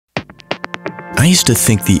I used to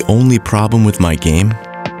think the only problem with my game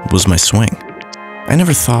was my swing. I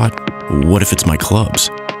never thought, what if it's my clubs?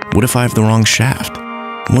 What if I have the wrong shaft?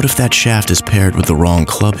 What if that shaft is paired with the wrong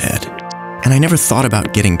club head? And I never thought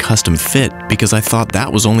about getting custom fit because I thought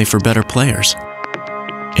that was only for better players.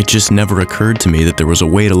 It just never occurred to me that there was a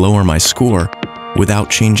way to lower my score without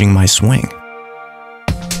changing my swing.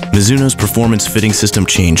 Mizuno's performance fitting system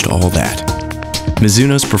changed all that.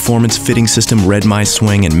 Mizuno's performance fitting system read my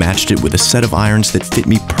swing and matched it with a set of irons that fit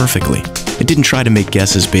me perfectly. It didn't try to make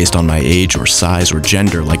guesses based on my age or size or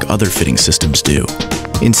gender like other fitting systems do.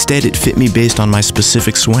 Instead, it fit me based on my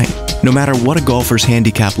specific swing. No matter what a golfer's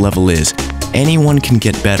handicap level is, anyone can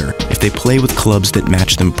get better if they play with clubs that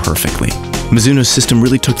match them perfectly. Mizuno's system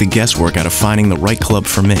really took the guesswork out of finding the right club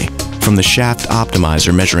for me, from the shaft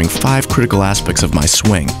optimizer measuring 5 critical aspects of my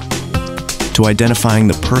swing, to identifying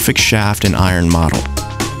the perfect shaft and iron model.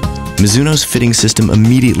 Mizuno's fitting system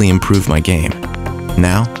immediately improved my game.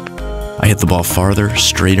 Now, I hit the ball farther,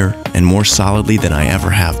 straighter, and more solidly than I ever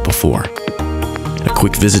have before. A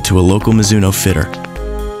quick visit to a local Mizuno fitter.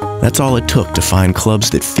 That's all it took to find clubs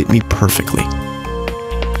that fit me perfectly.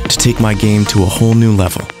 To take my game to a whole new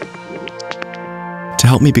level. To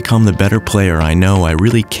help me become the better player I know I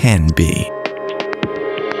really can be.